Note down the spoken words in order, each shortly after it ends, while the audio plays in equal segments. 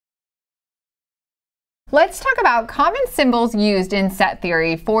Let's talk about common symbols used in set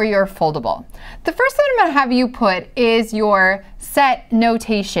theory for your foldable. The first thing I'm going to have you put is your set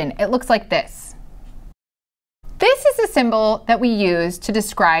notation. It looks like this. This is a symbol that we use to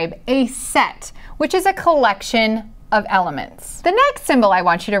describe a set, which is a collection of elements. The next symbol I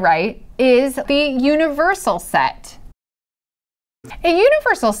want you to write is the universal set. A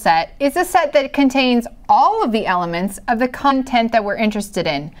universal set is a set that contains all of the elements of the content that we're interested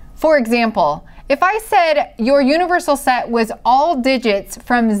in. For example, if I said your universal set was all digits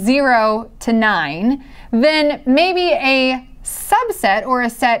from 0 to 9, then maybe a subset or a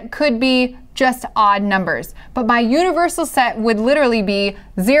set could be just odd numbers. But my universal set would literally be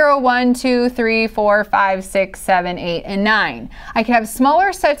 0, 1, 2, 3, 4, 5, 6, 7, 8, and 9. I could have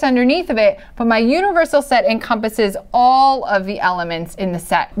smaller sets underneath of it, but my universal set encompasses all of the elements in the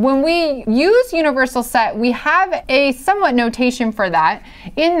set. When we use universal set, we have a somewhat notation for that,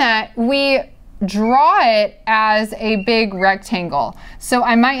 in that we draw it as a big rectangle. So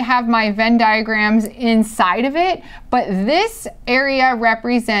I might have my Venn diagrams inside of it, but this area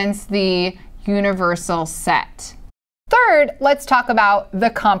represents the universal set. Third, let's talk about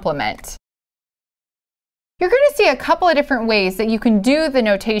the complement. You're going to see a couple of different ways that you can do the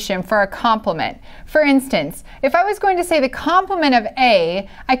notation for a complement. For instance, if I was going to say the complement of A,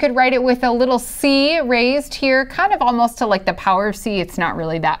 I could write it with a little C raised here, kind of almost to like the power of C. It's not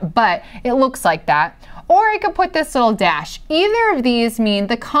really that, but it looks like that. Or I could put this little dash. Either of these mean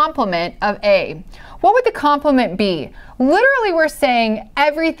the complement of A. What would the complement be? Literally, we're saying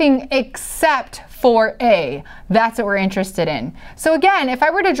everything except for A. That's what we're interested in. So again, if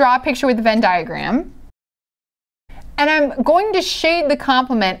I were to draw a picture with the Venn diagram, and I'm going to shade the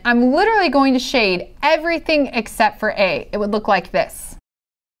complement, I'm literally going to shade everything except for A. It would look like this.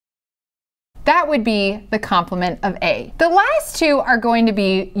 That would be the complement of A. The last two are going to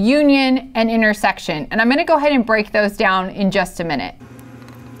be union and intersection, and I'm going to go ahead and break those down in just a minute.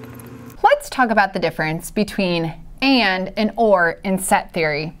 Let's talk about the difference between and or in set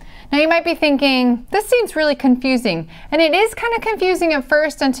theory. Now you might be thinking, this seems really confusing, and it is kind of confusing at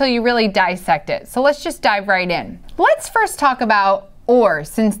first until you really dissect it. So let's just dive right in. Let's first talk about or,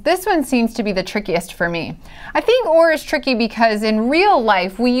 since this one seems to be the trickiest for me. I think or is tricky because in real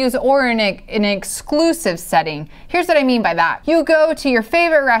life we use or in an exclusive setting. Here's what I mean by that. You go to your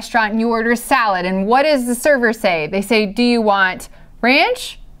favorite restaurant and you order salad, and what does the server say? They say, do you want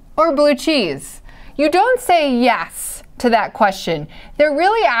ranch or blue cheese? You don't say yes to that question. They're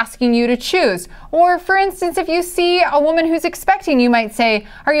really asking you to choose. Or for instance, if you see a woman who's expecting, you might say,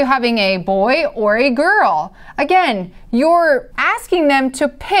 are you having a boy or a girl? Again, you're asking them to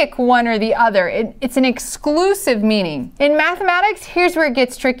pick one or the other. It's an exclusive meaning. In mathematics, here's where it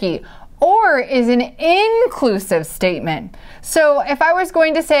gets tricky. Or is an inclusive statement. So if I was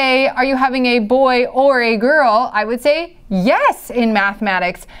going to say, are you having a boy or a girl? I would say yes in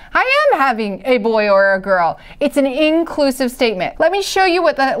mathematics. I am having a boy or a girl. It's an inclusive statement. Let me show you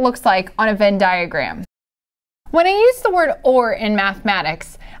what that looks like on a Venn diagram. When I use the word or in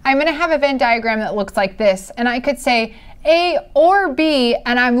mathematics, I'm going to have a Venn diagram that looks like this, and I could say A or B,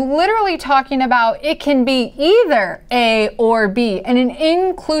 and I'm literally talking about it can be either A or B in an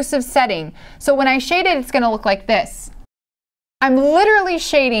inclusive setting. So when I shade it, it's going to look like this. I'm literally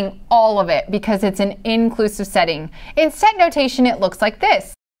shading all of it because it's an inclusive setting. In set notation, it looks like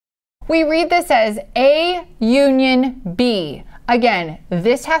this. We read this as A union B. Again,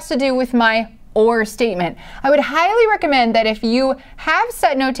 this has to do with my or statement. I would highly recommend that if you have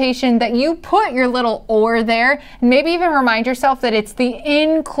set notation that you put your little or there, and maybe even remind yourself that it's the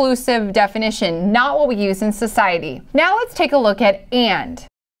inclusive definition, not what we use in society. Now let's take a look at and.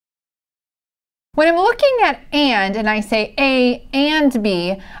 When I'm looking at and I say A and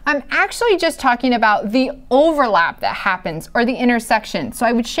B, I'm actually just talking about the overlap that happens or the intersection. So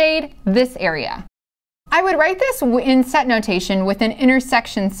I would shade this area. I would write this in set notation with an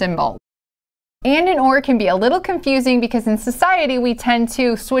intersection symbol. And or can be a little confusing because in society we tend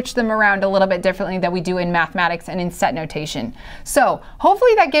to switch them around a little bit differently than we do in mathematics and in set notation. So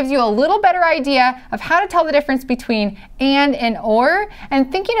hopefully that gives you a little better idea of how to tell the difference between and or,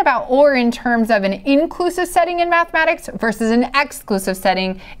 and thinking about or in terms of an inclusive setting in mathematics versus an exclusive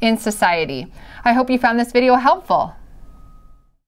setting in society. I hope you found this video helpful.